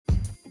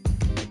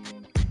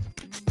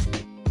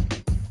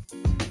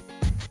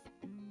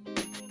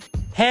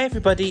Hey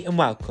everybody and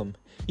welcome.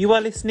 You are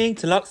listening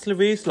to Lox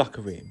LaRue's Locker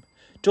Room.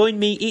 Join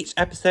me each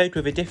episode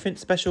with a different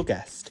special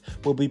guest.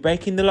 We'll be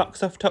breaking the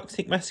locks off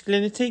toxic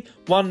masculinity,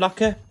 one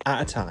locker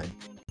at a time.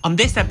 On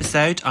this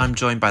episode, I'm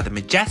joined by the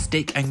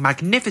majestic and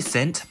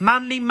magnificent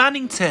Manly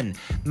Mannington.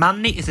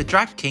 Manly is a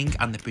drag king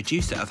and the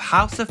producer of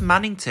House of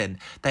Mannington.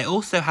 They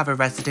also have a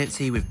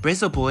residency with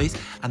Brizzle Boys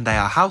and they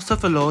are House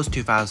of Allures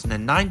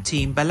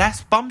 2019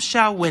 Burlesque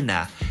Bombshell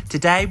winner.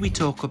 Today we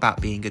talk about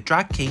being a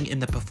drag king in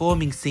the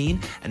performing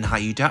scene and how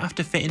you don't have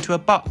to fit into a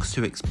box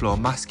to explore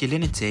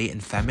masculinity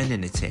and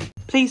femininity.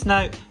 Please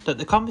note that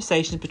the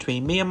conversations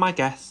between me and my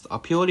guests are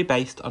purely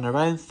based on our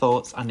own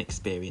thoughts and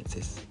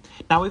experiences.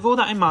 Now, with all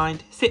that in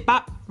mind, sit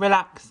back,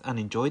 relax, and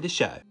enjoy the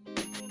show.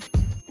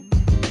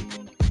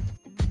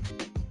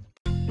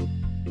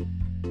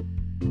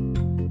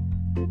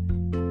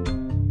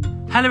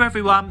 Hello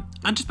everyone,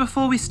 and just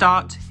before we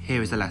start,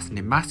 here is a lesson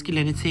in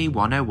Masculinity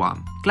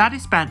 101.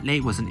 Gladys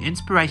Bentley was an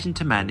inspiration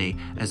to many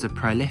as a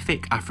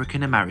prolific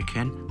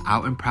African-American,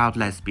 out and proud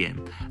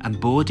lesbian, and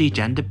bawdy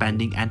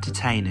gender-bending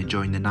entertainer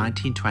during the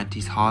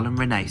 1920s Harlem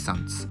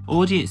Renaissance.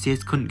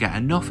 Audiences couldn't get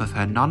enough of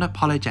her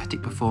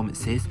non-apologetic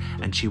performances,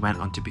 and she went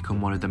on to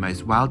become one of the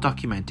most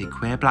well-documented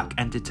queer black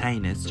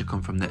entertainers to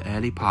come from the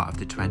early part of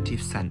the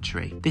 20th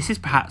century. This is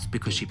perhaps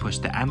because she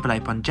pushed the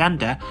envelope on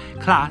gender,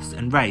 class,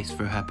 and race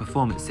through her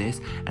performances,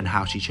 and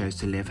how she chose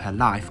to live her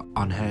life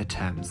on her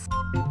terms.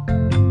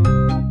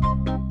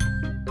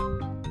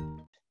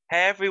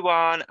 Hey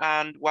everyone,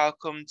 and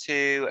welcome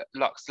to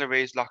Lox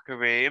LaRue's Locker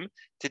Room.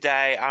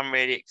 Today I'm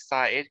really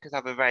excited because I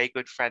have a very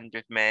good friend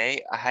with me.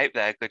 I hope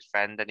they're a good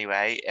friend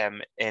anyway,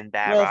 in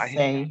their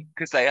eyes,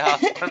 because they are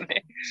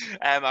funny.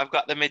 I've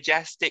got the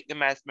majestic, the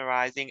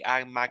mesmerising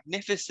and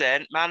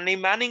magnificent Manly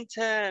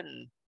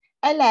Mannington.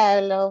 Hello,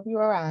 love, you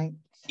alright?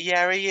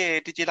 Yeah, are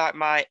you? Did you like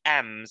my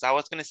M's? I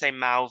was going to say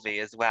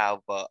Malvi as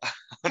well, but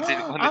I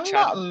didn't want to I'm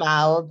try. not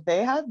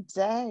mouthy. How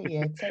dare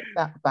you? Take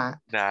that back.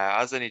 No,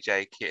 I was only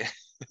joking.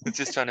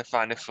 Just trying to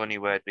find a funny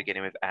word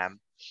beginning with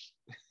M.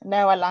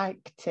 No, I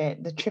liked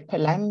it. The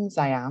triple M's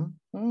I am.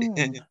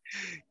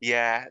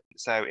 Yeah,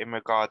 so in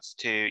regards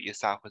to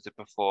yourself as a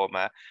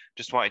performer,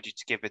 just wanted you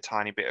to give a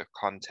tiny bit of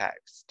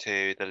context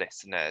to the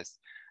listeners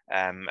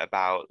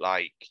about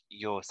like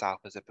yourself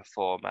as a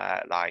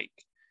performer. Like,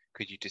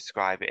 could you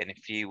describe it in a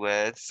few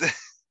words?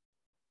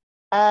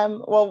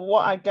 Well,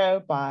 what I go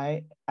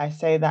by, I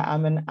say that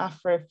I'm an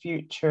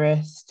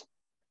Afrofuturist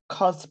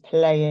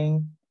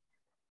cosplaying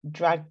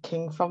drag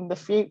king from the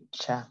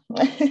future.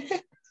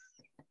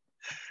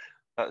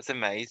 That's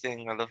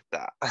amazing. I love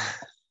that.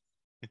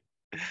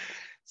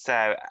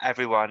 So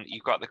everyone,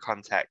 you've got the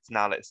context.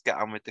 Now let's get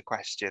on with the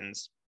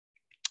questions.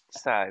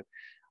 So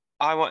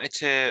I wanted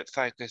to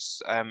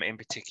focus in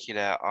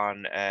particular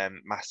on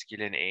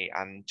masculinity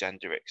and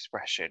gender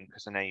expression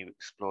because I know you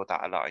explore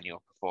that a lot in your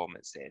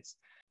performances.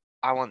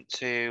 I want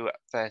to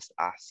first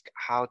ask,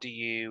 how do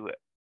you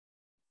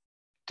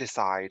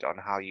decide on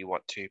how you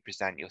want to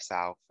present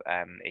yourself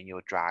in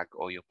your drag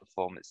or your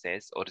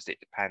performances, or does it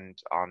depend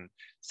on,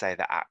 say,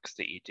 the acts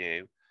that you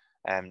do?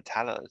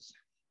 Tell us.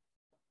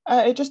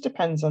 It just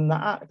depends on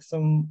the acts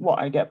and what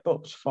I get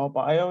booked for,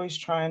 but I always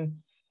try and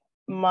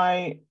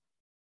my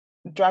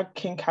drag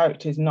king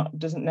characters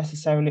doesn't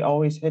necessarily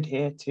always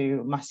adhere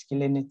to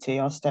masculinity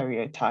or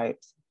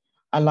stereotypes.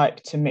 I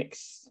like to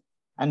mix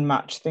and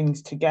match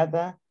things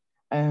together,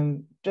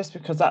 just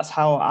because that's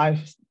how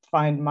I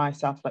find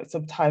myself. Like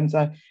sometimes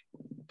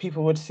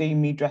people would see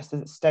me dressed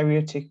as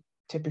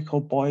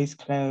stereotypical boys'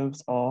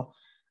 clothes, or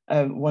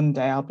one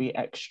day I'll be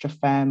extra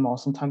femme, or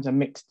sometimes I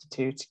mix the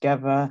two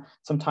together.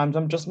 Sometimes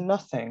I'm just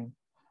nothing.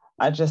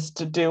 I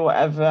just do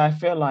whatever I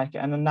feel like,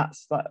 and then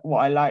that's like what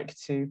I like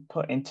to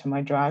put into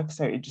my drag.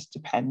 So it just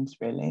depends,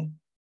 really.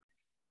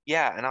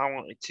 Yeah, and I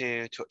wanted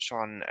to touch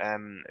on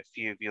a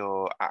few of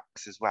your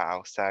acts as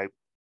well. So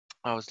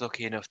I was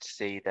lucky enough to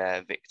see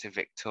the Victor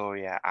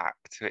Victoria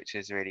act, which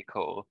is really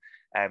cool,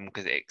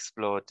 because it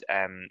explored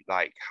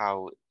like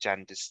how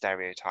gender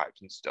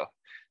stereotypes and stuff.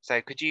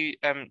 So could you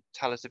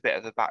tell us a bit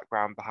of the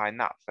background behind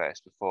that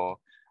first before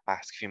I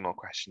ask a few more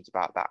questions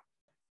about that?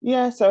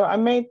 Yeah, so I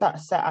made that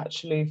set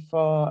actually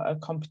for a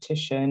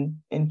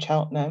competition in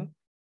Cheltenham.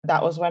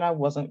 That was when I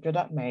wasn't good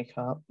at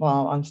makeup.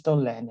 Well, I'm still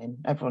learning.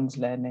 Everyone's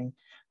learning.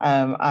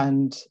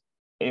 And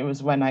it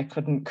was when I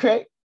couldn't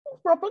create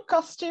proper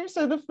costumes.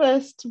 So the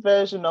first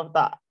version of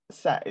that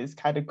set is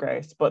kind of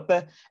gross, but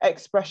the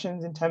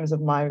expressions in terms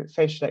of my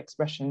facial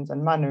expressions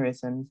and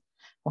mannerisms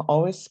were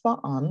always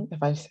spot on,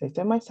 if I say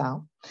so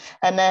myself.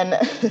 And then,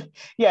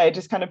 yeah, it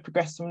just kind of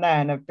progressed from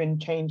there. And I've been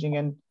changing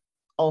and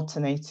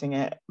alternating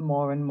it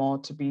more and more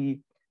to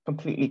be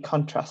completely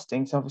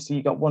contrasting. So obviously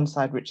you got one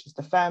side which is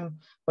the femme,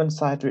 one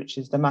side which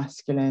is the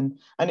masculine,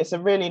 and it's a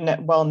really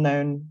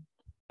well-known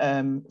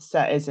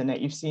set, isn't it?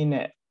 You've seen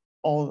it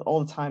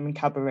all the time in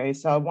cabaret.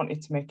 So I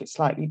wanted to make it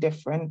slightly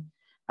different,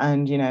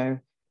 and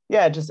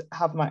yeah, just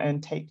have my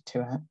own take to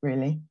it,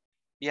 really.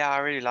 Yeah, I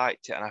really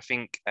liked it, and I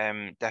think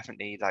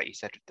definitely, like you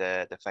said,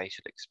 with the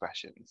facial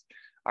expressions,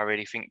 I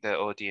really think the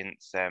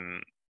audience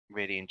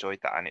really enjoyed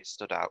that, and it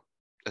stood out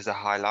as a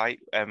highlight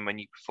when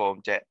you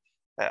performed it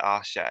at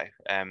our show.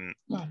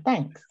 Oh,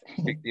 thanks.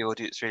 I think the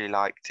audience really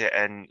liked it,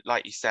 and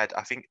like you said,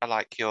 I think I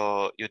like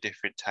your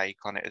different take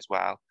on it as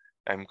well,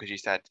 because you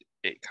said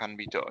it can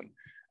be done,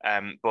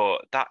 but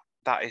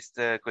that is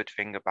the good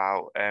thing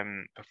about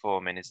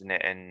performing, isn't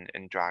it,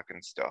 in drag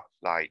and stuff.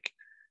 Like,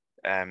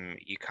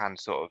 you can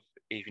sort of,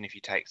 even if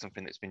you take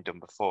something that's been done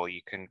before,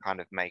 you can kind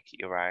of make it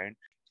your own.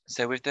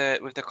 So with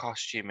the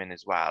costuming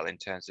as well, in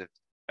terms of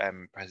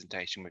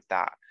presentation with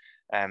that,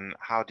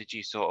 how did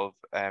you sort of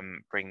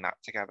bring that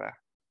together?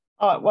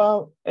 Oh,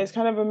 well, it's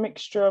kind of a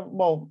mixture of,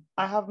 well,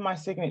 I have my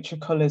signature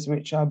colours,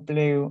 which are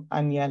blue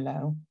and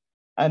yellow.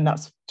 And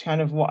that's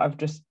kind of what I've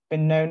just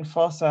been known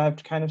for. So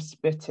I've kind of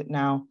split it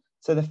now.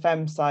 So the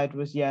femme side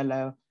was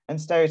yellow, and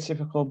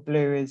stereotypical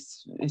blue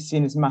is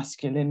seen as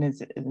masculine,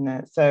 isn't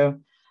it? So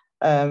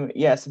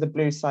yeah, so the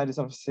blue side is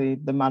obviously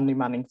the manly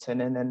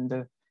Mannington, and then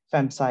the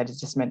femme side is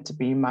just meant to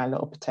be my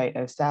little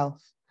potato self.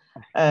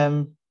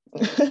 Um,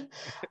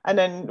 and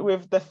then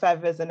with the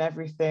feathers and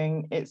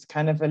everything, it's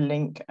kind of a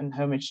link and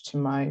homage to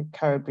my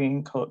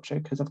Caribbean culture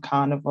because of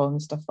carnival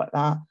and stuff like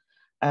that.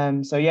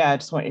 So yeah, I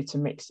just wanted to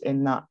mix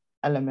in that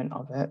element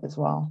of it as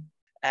well.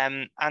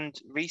 And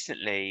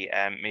recently,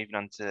 moving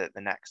on to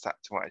the next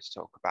act I wanted to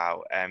talk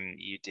about,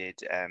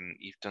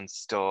 you've done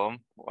Storm,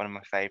 one of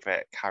my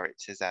favourite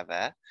characters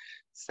ever.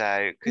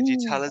 So could you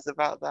tell us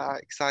about that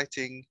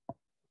exciting?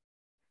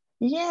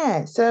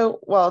 Yeah, so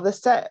well, the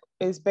set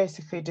is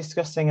basically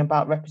discussing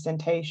about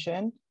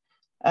representation,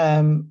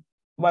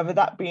 whether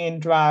that be in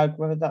drag,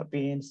 whether that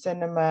be in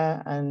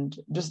cinema, and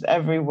just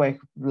every way of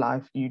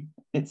life.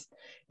 It's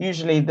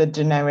usually the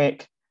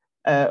generic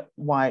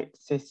white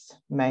cis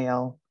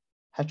male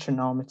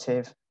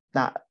heteronormative,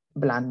 that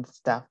bland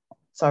stuff.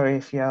 Sorry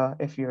if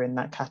you're in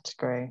that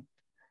category.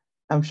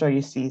 I'm sure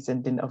you're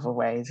seasoned in other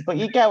ways, but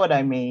you get what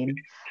I mean.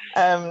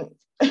 Um,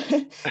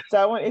 so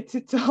I wanted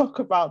to talk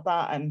about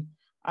that,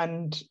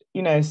 and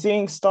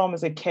seeing Storm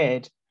as a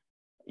kid,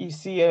 you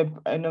see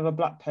another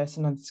Black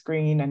person on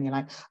screen and you're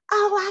like,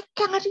 oh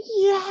my God,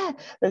 yeah.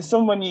 There's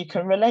someone you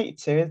can relate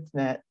to, isn't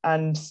it?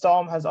 And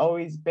Storm has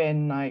always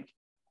been like,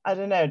 I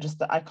don't know, just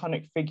the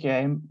iconic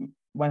figure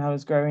when I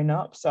was growing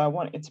up. So I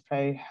wanted to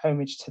pay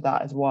homage to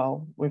that as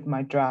well with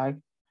my drag.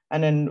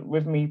 And then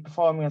with me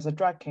performing as a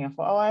drag king, I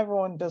thought, oh,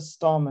 everyone does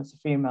Storm as a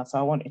female. So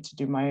I wanted to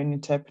do my own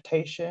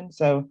interpretation.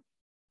 So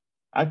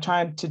I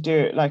tried to do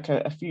it like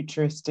a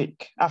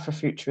futuristic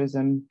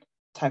Afrofuturism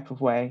type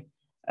of way.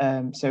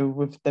 So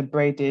with the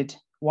braided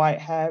white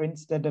hair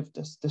instead of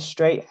just the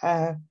straight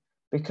hair,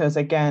 because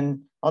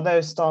again,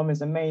 although Storm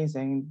is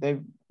amazing, they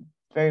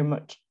very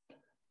much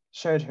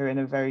showed her in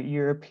a very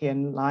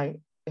European light,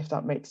 if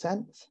that makes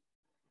sense.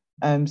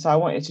 So I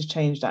wanted to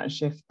change that and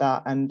shift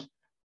that. And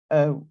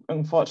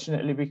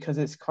unfortunately, because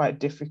it's quite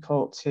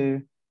difficult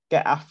to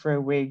get Afro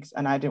wigs,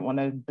 and I didn't want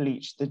to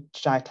bleach the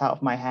shite out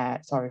of my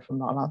hair. Sorry if I'm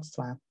not allowed to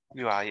swear.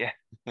 You are, yeah.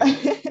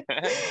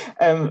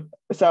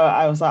 So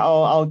I was like,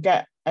 oh, I'll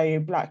get a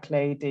Black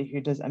lady who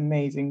does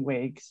amazing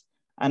wigs.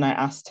 And I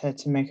asked her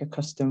to make a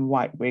custom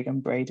white wig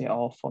and braid it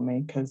all for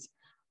me because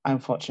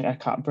unfortunately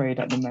I can't braid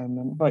at the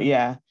moment. But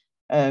yeah,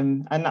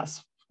 and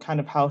that's kind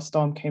of how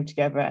Storm came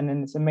together. And then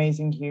this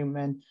amazing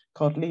human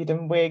called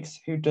Leiden Wigs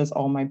who does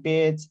all my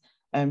beards.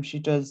 She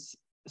does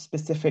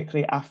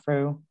specifically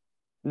Afro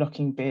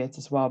looking beards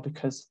as well,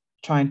 because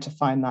trying to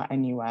find that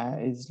anywhere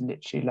is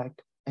literally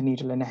like a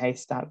needle in a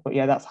haystack. But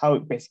yeah, that's how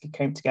it basically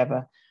came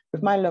together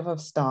with my love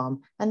of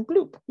Storm and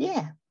bloop.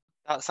 Yeah.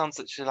 That sounds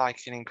such like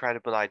an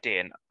incredible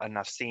idea, and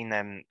I've seen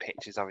them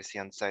pictures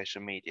obviously on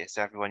social media.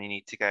 So everyone, you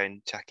need to go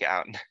and check it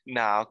out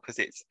now because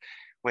it's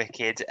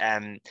wicked.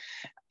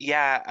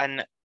 Yeah,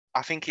 and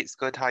I think it's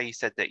good how you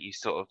said that you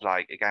sort of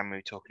like, again, we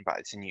were talking about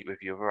this in you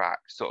with your other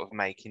act, sort of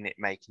making it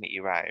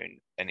your own,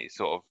 and it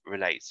sort of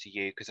relates to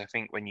you. Because I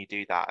think when you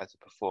do that as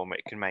a performer,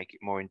 it can make it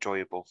more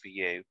enjoyable for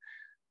you,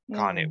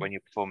 can't it, when you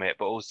perform it?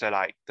 But also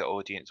like the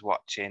audience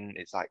watching,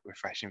 it's like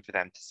refreshing for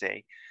them to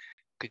see.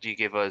 Could you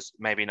give us,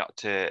 maybe not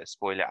to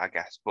spoil it, I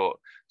guess, but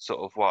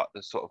sort of what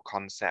the sort of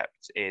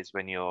concept is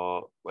when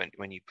you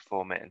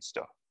perform it and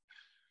stuff?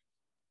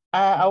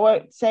 I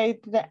won't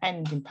say the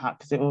ending part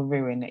because it will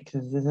ruin it,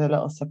 because there's a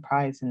little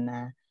surprise in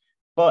there.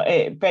 But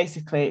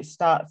it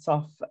starts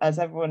off, as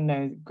everyone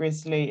knows,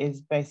 Grizzly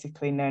is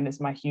basically known as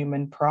my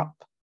human prop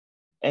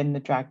in the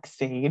drag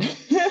scene.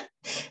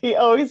 He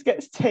always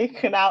gets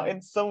taken out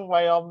in some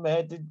way or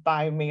murdered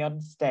by me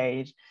on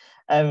stage.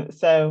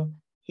 So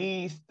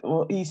he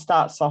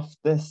starts off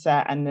the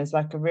set, and there's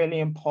like a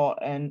really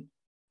important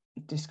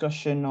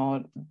discussion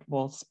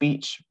or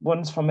speech.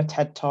 One's from a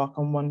TED talk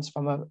and one's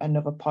from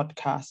another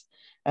podcast,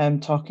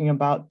 talking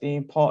about the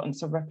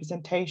importance of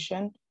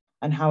representation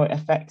and how it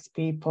affects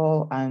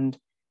people and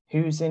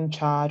who's in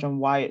charge and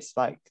why it's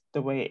like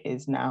the way it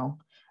is now.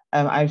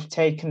 I've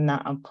taken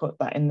that and put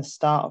that in the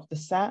start of the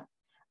set.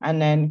 And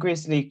then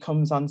Grizzly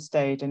comes on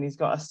stage and he's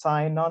got a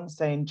sign on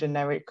saying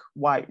generic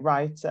white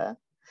writer.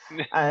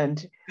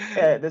 And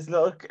there's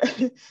little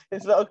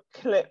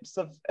clips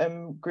of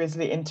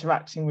Grizzly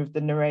interacting with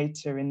the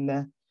narrator in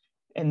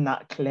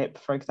that clip,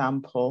 for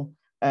example.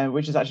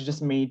 which is actually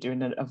just me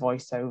doing a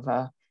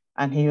voiceover.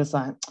 And he was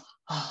like,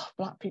 oh,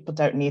 Black people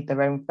don't need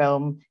their own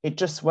film. It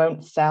just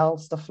won't sell,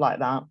 stuff like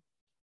that,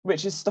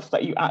 which is stuff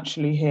that you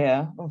actually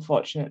hear,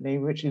 unfortunately,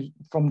 which is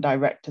from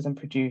directors and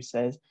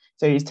producers.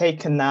 So he's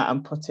taken that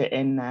and put it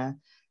in there.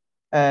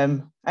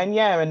 And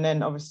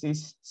then obviously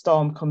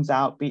Storm comes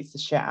out, beats the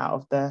shit out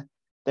of the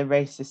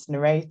racist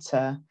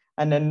narrator.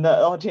 And then the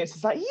audience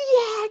is like,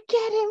 yeah,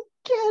 get him.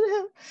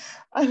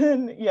 And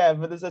then,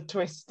 but there's a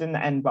twist in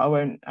the end, but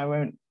I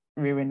won't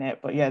ruin it.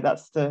 But yeah,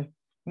 that's the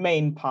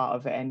main part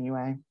of it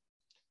anyway.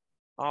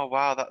 Oh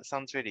wow, that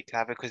sounds really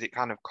clever because it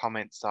kind of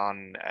comments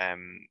on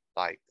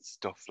like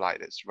stuff like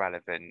that's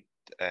relevant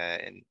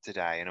in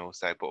today, and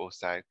also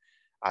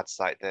adds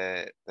like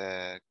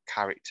the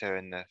character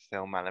and the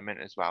film element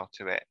as well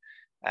to it.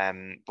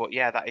 But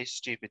yeah, that is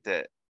stupid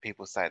that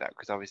people say that,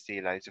 because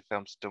obviously loads of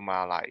films done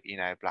well, like, you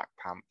know, Black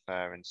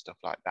Panther and stuff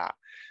like that.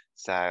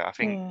 So I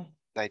think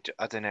I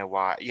don't know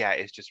why. Yeah,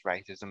 it's just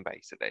racism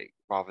basically,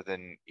 rather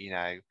than, you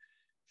know,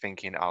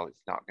 thinking, oh,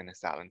 it's not going to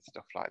sell and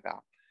stuff like that.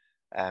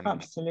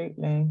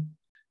 Absolutely.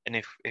 And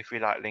if we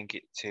like link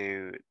it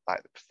to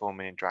like the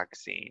performing and drag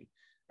scene,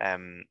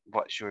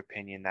 what's your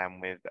opinion then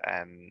with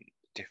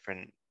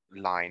different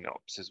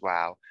lineups as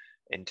well,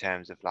 in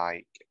terms of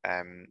like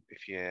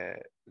if you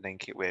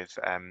link it with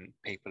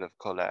people of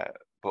color,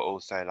 but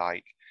also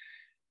like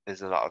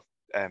there's a lot of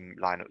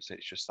lineups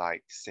that's just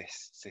like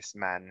cis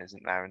men,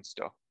 isn't there, and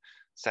stuff.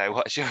 So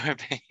what's your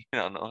opinion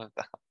on all of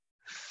that?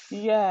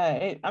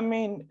 Yeah, I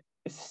mean,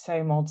 it's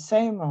the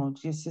same old.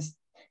 It's just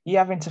you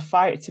having to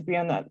fight to be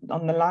on the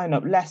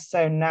lineup. Less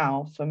so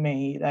now for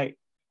me. Like,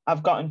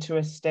 I've gotten to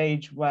a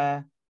stage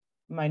where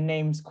my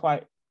name's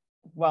quite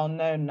well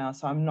known now,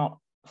 so I'm not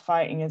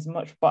fighting as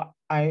much, but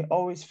I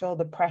always feel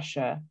the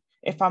pressure.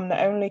 If I'm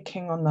the only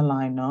king on the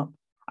lineup,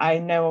 I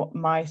know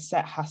my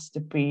set has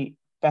to be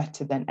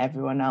better than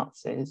everyone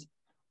else's.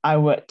 I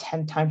work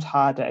 10 times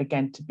harder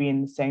again to be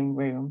in the same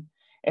room.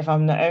 If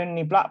I'm the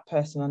only Black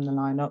person on the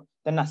lineup,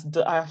 then I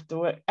have to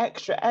work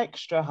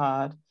extra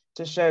hard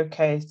to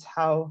showcase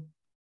how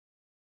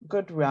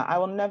good we are. I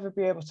will never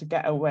be able to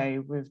get away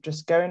with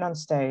just going on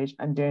stage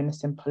and doing a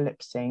simple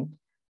lip sync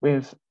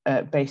with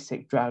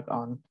basic drag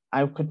on.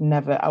 I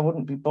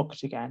wouldn't be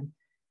booked again.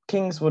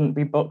 Kings wouldn't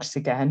be booked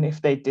again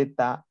if they did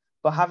that.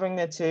 But having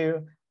the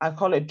two, I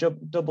call it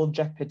double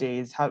jeopardy,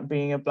 is how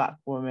being a Black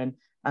woman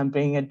and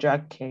being a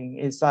drag king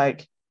is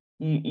like,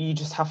 you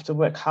just have to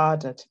work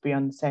harder to be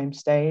on the same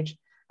stage.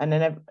 And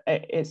then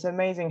it's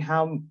amazing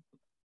how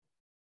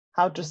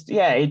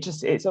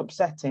it's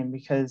upsetting,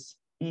 because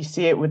you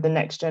see it with the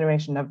next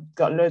generation. I've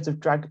got loads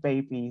of drag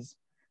babies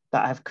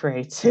that I've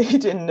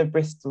created in the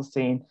Bristol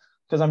scene,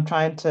 because I'm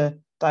trying to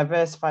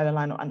diversify the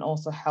lineup and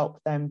also help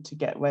them to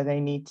get where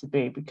they need to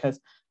be, because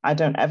I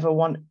don't ever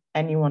want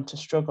anyone to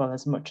struggle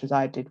as much as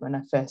I did when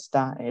I first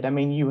started. I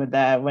mean, you were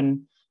there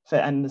and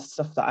the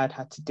stuff that I'd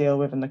had to deal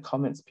with and the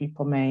comments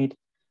people made.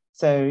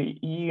 So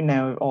you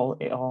know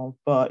it all.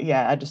 But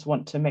yeah, I just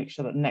want to make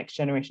sure that the next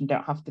generation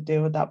don't have to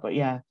deal with that. But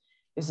yeah,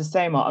 it's the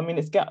same. I mean,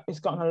 it's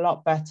gotten a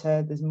lot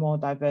better. There's more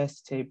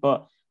diversity,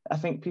 but I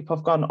think people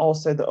have gone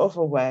also the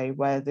other way,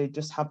 where they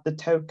just have the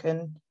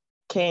token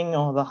king,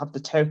 or they'll have the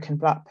token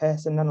Black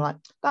person, and like,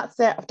 that's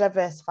it, I've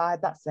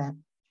diversified, that's it.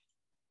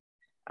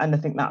 And I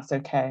think that's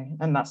okay,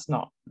 and that's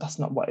not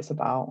what it's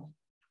about.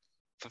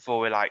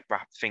 Before we like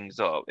wrap things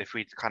up, if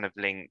we kind of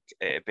link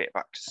it a bit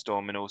back to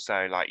Storm, and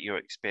also like your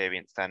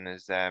experience then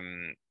as a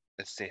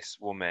cis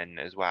woman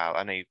as well.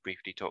 I know you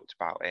briefly talked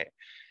about it,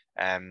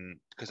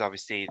 because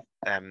obviously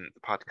the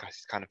podcast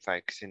is kind of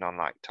focusing on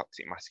like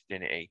toxic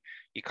masculinity.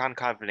 You can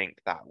kind of link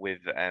that with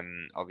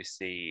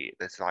obviously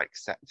there's like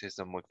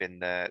sexism within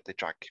the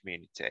drag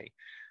community.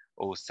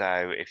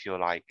 Also, if you're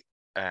like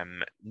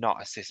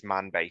not a cis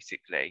man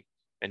basically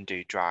and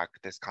do drag,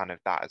 there's kind of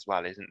that as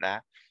well, isn't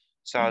there?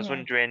 So I was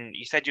wondering,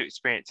 you said your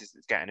experience is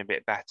getting a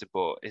bit better,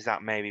 but is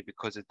that maybe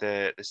because of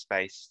the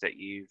space that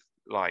you've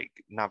like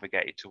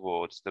navigated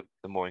towards, the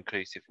more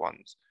inclusive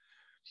ones?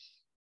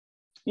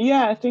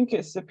 Yeah, I think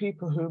it's the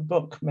people who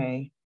book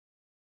me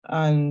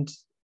and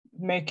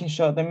making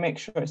sure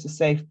it's a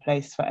safe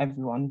place for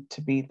everyone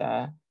to be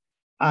there.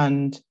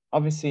 And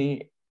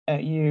obviously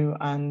you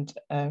and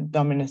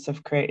Dominus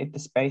have created the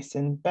space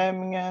in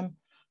Birmingham,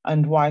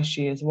 and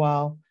Waishi as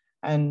well.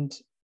 And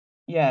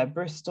yeah,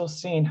 Bristol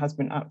scene has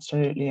been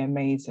absolutely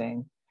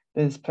amazing.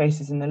 There's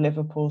places in the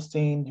Liverpool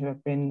scene who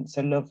have been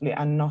so lovely,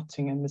 and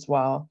Nottingham as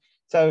well.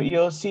 So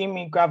you'll see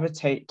me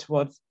gravitate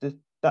towards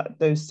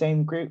those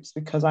same groups,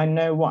 because I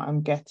know what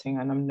I'm getting,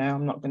 and I know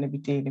I'm not going to be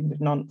dealing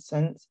with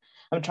nonsense.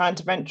 I'm trying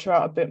to venture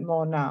out a bit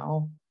more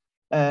now,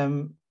 but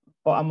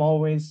I'm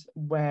always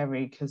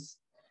wary, because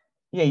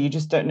yeah, you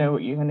just don't know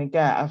what you're going to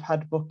get. I've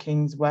had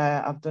bookings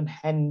where I've done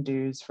hen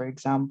do's, for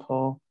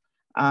example,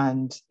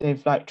 and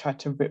they've like tried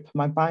to rip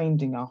my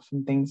binding off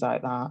and things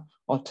like that,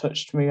 or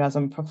touched me as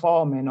I'm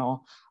performing,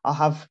 or I'll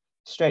have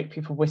straight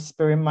people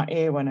whisper in my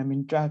ear when I'm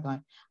in drag,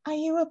 like, are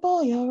you a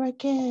boy or a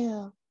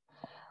girl?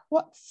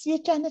 What's your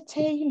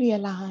genitalia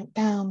like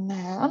down there?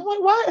 I'm like,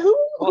 why?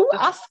 Who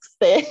asks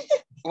this?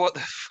 What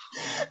the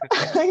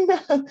I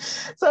know.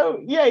 So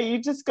yeah, you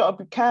just got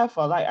to be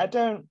careful. Like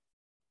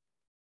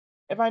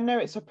if I know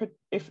if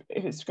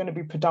it's going to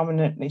be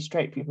predominantly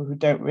straight people who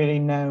don't really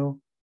know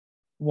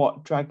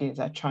what drag is,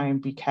 I try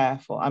and be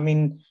careful. I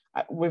mean,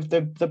 with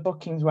the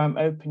bookings where I'm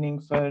opening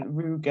for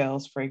Rue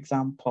Girls, for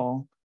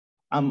example,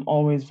 I'm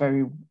always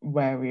very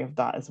wary of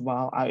that as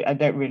well. I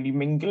don't really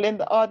mingle in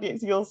the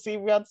audience. You'll see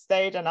me on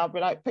stage and I'll be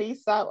like,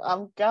 peace out,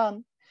 I'm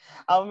gone.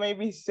 I'll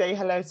maybe say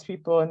hello to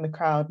people in the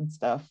crowd and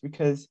stuff,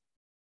 because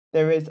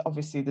there's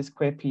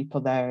queer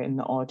people there in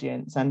the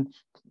audience, and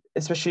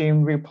especially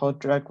in RuPaul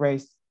Drag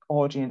Race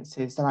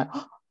audiences, they're like,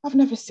 oh, I've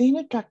never seen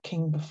a drag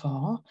king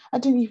before. I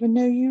didn't even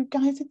know you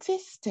guys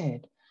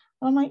existed.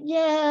 And I'm like,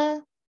 yeah,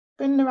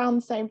 been around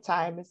the same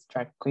time as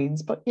drag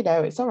queens, but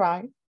it's all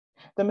right.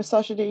 The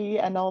misogyny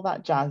and all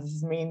that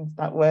jazz means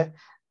that we're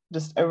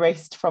just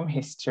erased from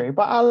history,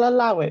 but I'll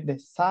allow it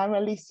this time.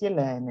 At least you're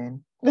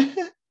learning.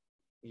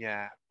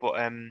 Yeah,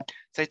 but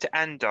so to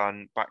end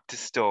on, back to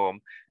Storm.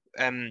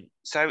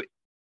 So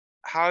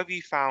how have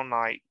you found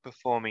like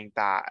performing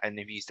that? And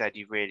if you said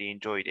you really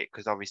enjoyed it,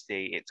 because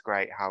obviously it's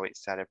great how it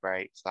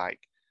celebrates like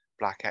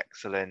Black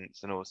excellence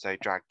and also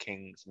drag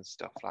kings and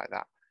stuff like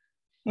that.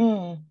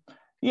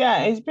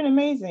 Yeah, it's been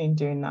amazing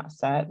doing that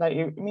set. Like,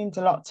 it means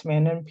a lot to me.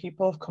 And then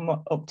people have come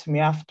up to me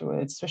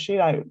afterwards,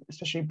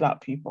 especially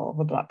Black people,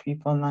 other Black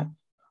people, and like,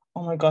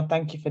 oh my God,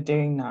 thank you for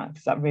doing that,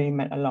 because that really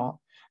meant a lot.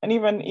 And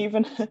even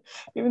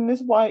even this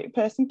white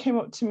person came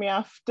up to me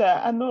after,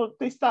 and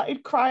they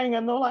started crying,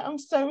 and they're like, I'm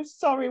so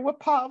sorry, we're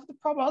part of the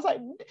problem. I was like,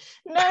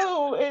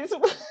 no, that's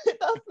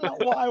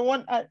not what I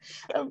want.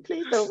 And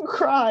please don't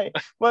cry.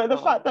 But the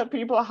fact that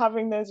people are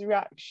having those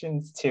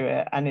reactions to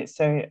it,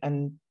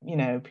 and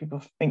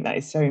people think that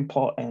is so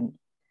important.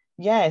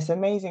 Yeah, it's an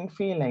amazing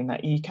feeling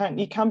that you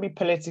can be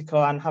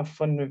political and have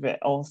fun with it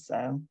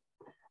also.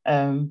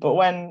 But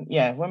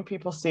when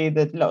people see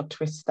the little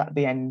twist at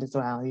the end as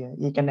well,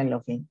 you're gonna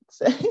love it.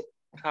 So.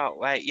 Can't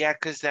wait. Yeah,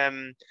 because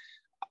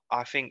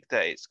I think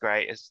that it's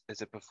great as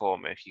a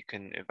performer if you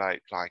can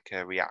evoke like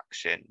a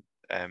reaction,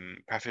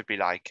 preferably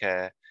like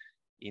a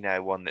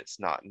one that's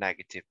not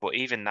negative. But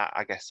even that,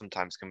 I guess,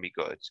 sometimes can be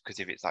good,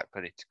 because if it's like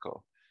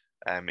political,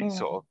 it's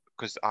sort of,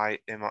 because I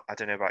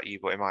don't know about you,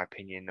 but in my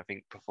opinion, I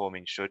think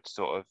performing should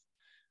sort of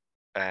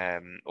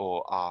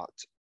or art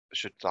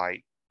should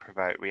like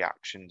provoke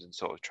reactions and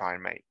sort of try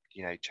and make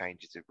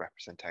changes of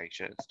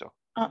representation and stuff.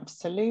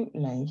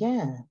 Absolutely,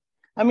 yeah.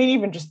 I mean,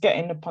 even just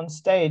getting up on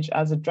stage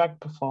as a drag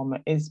performer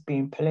is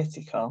being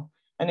political,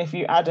 and if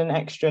you add an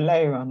extra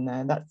layer on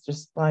there, that's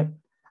just like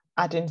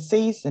adding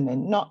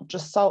seasoning, not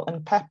just salt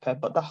and pepper,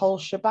 but the whole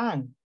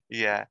shebang.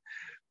 Yeah.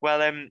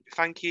 Well,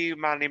 thank you,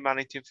 Manly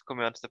Mannington, for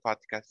coming onto the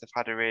podcast. I've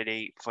had a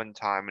really fun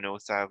time, and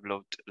also I've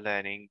loved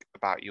learning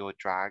about your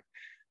drag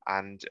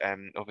and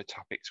other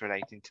topics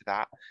relating to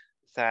that.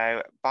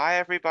 So, bye,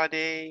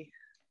 everybody.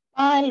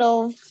 Bye,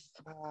 love.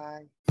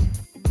 Bye.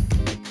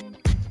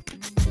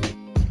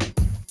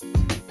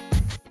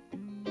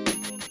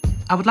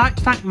 I would like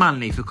to thank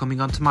Manly for coming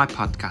onto my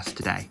podcast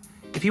today.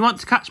 If you want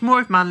to catch more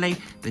of Manly,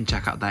 then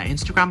check out their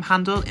Instagram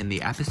handle in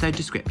the episode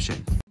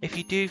description. If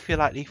you do feel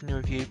like leaving a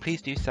review,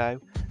 please do so.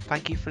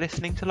 Thank you for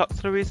listening to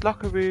Lox LaRue's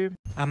Locker Room.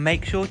 And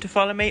make sure to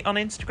follow me on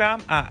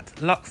Instagram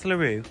at Lox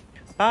LaRue.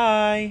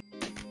 Bye!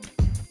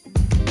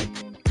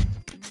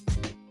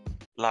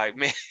 Like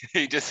me,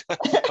 you just...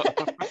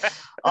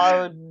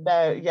 Oh,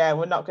 no. Yeah,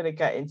 we're not going to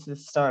get into the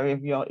story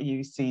of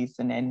you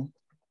seasoning.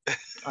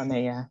 I know,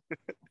 yeah.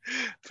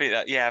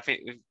 I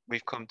think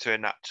we've come to a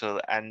natural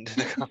end of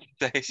the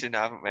conversation,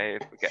 haven't we?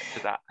 If we get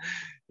to that.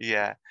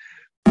 Yeah.